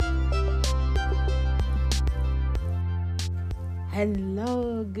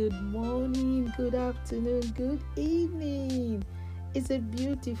Hello, good morning, good afternoon, good evening. It's a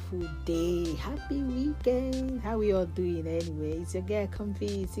beautiful day. Happy weekend. How we all doing anyway? It's your girl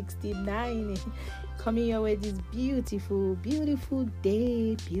Comfy 69 coming your way this beautiful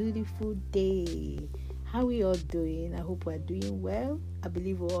day. How we all doing? I hope we're doing well. I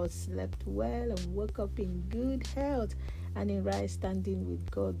believe we all slept well and woke up in good health and in right standing with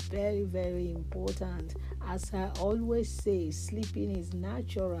God. Very, very important. As I always say, sleeping is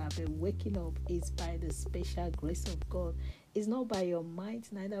natural, but waking up is by the special grace of God. It's not by your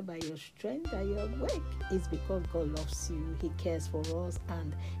might, neither by your strength that you're awake. It's because God loves you. He cares for us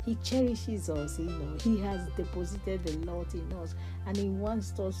and He cherishes us. He has deposited a lot in us, and He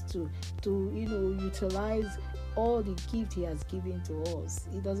wants us to utilize all the gift He has given to us.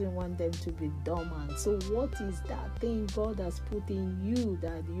 He doesn't want them to be dormant. So what is that thing God has put in you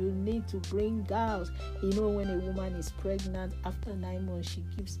that you need to bring out? When a woman is pregnant, after 9 months she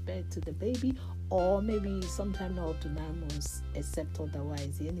gives birth to the baby, or maybe sometime not up to 9 months, except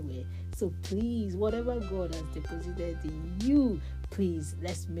otherwise anyway. So please, whatever God has deposited in you, please,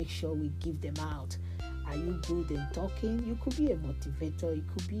 let's make sure we give them out. Are you good in talking? You could be a motivator. You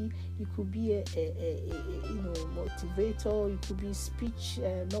could be a motivator. You could be speech,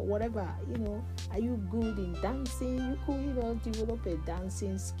 whatever. Are you good in dancing? You could, develop a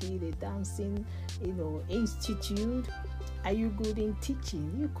dancing skill, a dancing, institute. Are you good in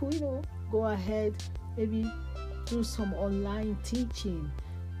teaching? You could, go ahead, maybe do some online teaching.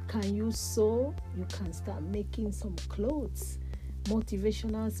 Can you sew? You can start making some clothes.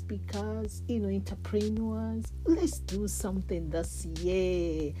 Motivational speakers, entrepreneurs. Let's do something this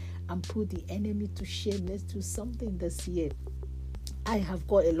year and put the enemy to shame. Let's do something this year. I have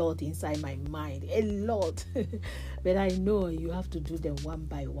got a lot inside my mind, a lot, but I know you have to do them one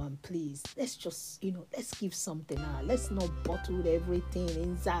by one. Please, let's just, let's give something out. Let's not bottle everything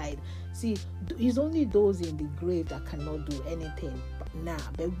inside. See, it's only those in the grave that cannot do anything.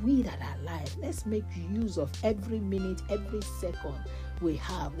 But we that are alive, let's make use of every minute, every second we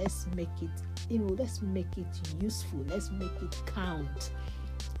have. Let's make it, let's make it useful. Let's make it count.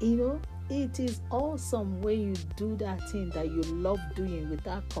 It is awesome when you do that thing that you love doing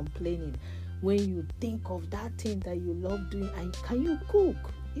without complaining. When you think of that thing that you love doing, and can you cook?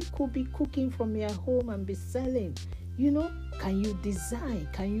 You could be cooking from your home and be selling. Can you design?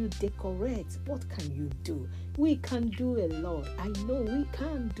 Can you decorate? What can you do? We can do a lot. I know we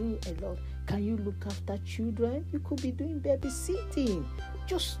can do a lot. Can you look after children? You could be doing babysitting.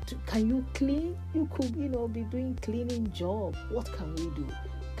 Can you clean? You could, be doing cleaning job. What can we do?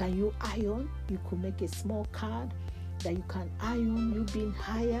 Can you iron? You could make a small card that you can iron. You being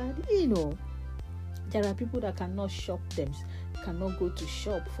hired. There are people that cannot cannot go to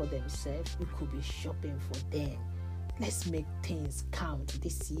shop for themselves. You could be shopping for them. Let's make things count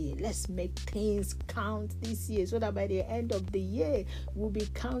this year. Let's make things count this year so that by the end of the year, we'll be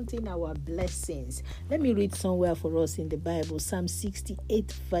counting our blessings. Let me read somewhere for us in the Bible. Psalm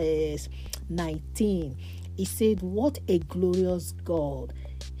 68 verse 19. It said, "What a glorious God.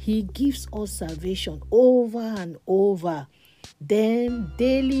 He gives us salvation over and over. Then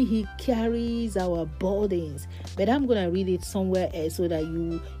daily He carries our burdens." But I'm going to read it somewhere else so that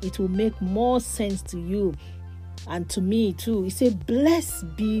it will make more sense to you. And to me too. He said,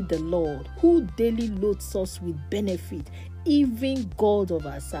 "Blessed be the Lord, who daily loads us with benefit, even God of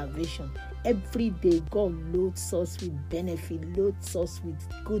our salvation." Every day God loads us with benefit, loads us with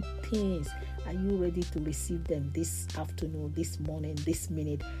good things. Are you ready to receive them this afternoon, this morning, this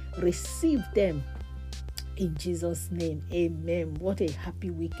minute? Receive them in Jesus' name. Amen. What a happy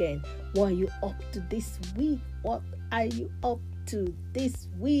weekend. What are you up to this week? What are you up to this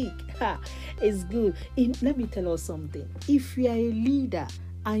week? It's good. Let me tell us something. If you are a leader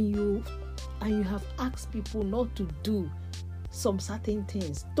and you have asked people not to do some certain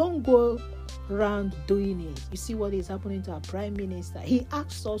things, don't go around doing it. You see what is happening to our Prime Minister? He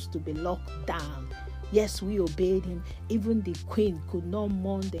asked us to be locked down. Yes, we obeyed him. Even the Queen could not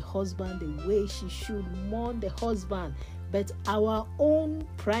mourn the husband the way she should mourn the husband. But our own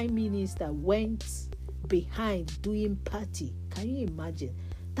Prime Minister went behind doing party. Can you imagine?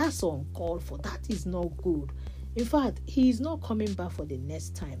 That's uncalled for. That is not good. In fact, he is not coming back for the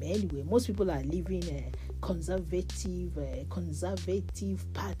next time anyway. Most people are leaving conservative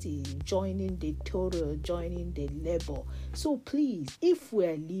party, joining the Tory, joining the Labour. So please, if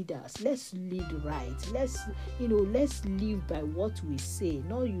we're leaders, let's lead right. Let's live by what we say.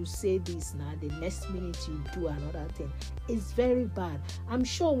 No, you say this now, the next minute you do another thing. It's very bad. I'm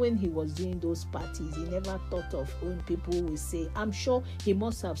sure when he was doing those parties, he never thought of when people will say. I'm sure he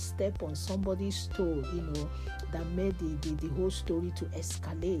must have stepped on somebody's toe, that made the whole story to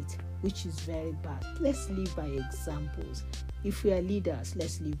escalate, which is very bad. Let's live by examples. If we are leaders,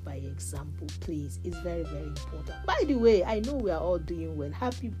 let's live by example, please. It's very, very important. By the way, I know we are all doing well.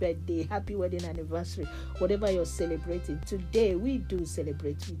 Happy birthday, happy wedding anniversary, whatever you're celebrating. Today, we do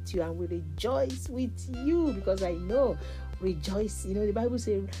celebrate with you and we rejoice with you, because I know rejoice. The Bible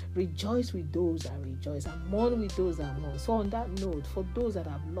says, rejoice with those that rejoice and mourn with those that mourn. So on that note, for those that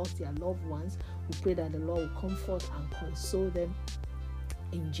have lost their loved ones, we pray that the Lord will comfort and console them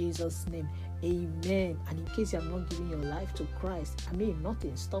in Jesus' name. Amen. And in case you have not given your life to Christ,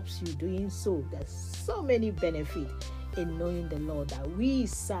 nothing stops you doing so. There's so many benefits in knowing the Lord that we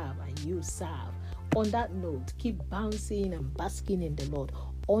serve and you serve. On that note, keep bouncing and basking in the Lord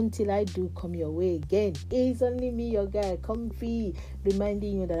until I do come your way again. It's only me, your guy, Comfy,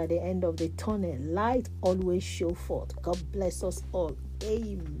 reminding you that at the end of the tunnel, light always show forth. God bless us all.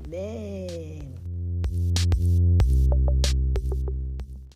 Amen.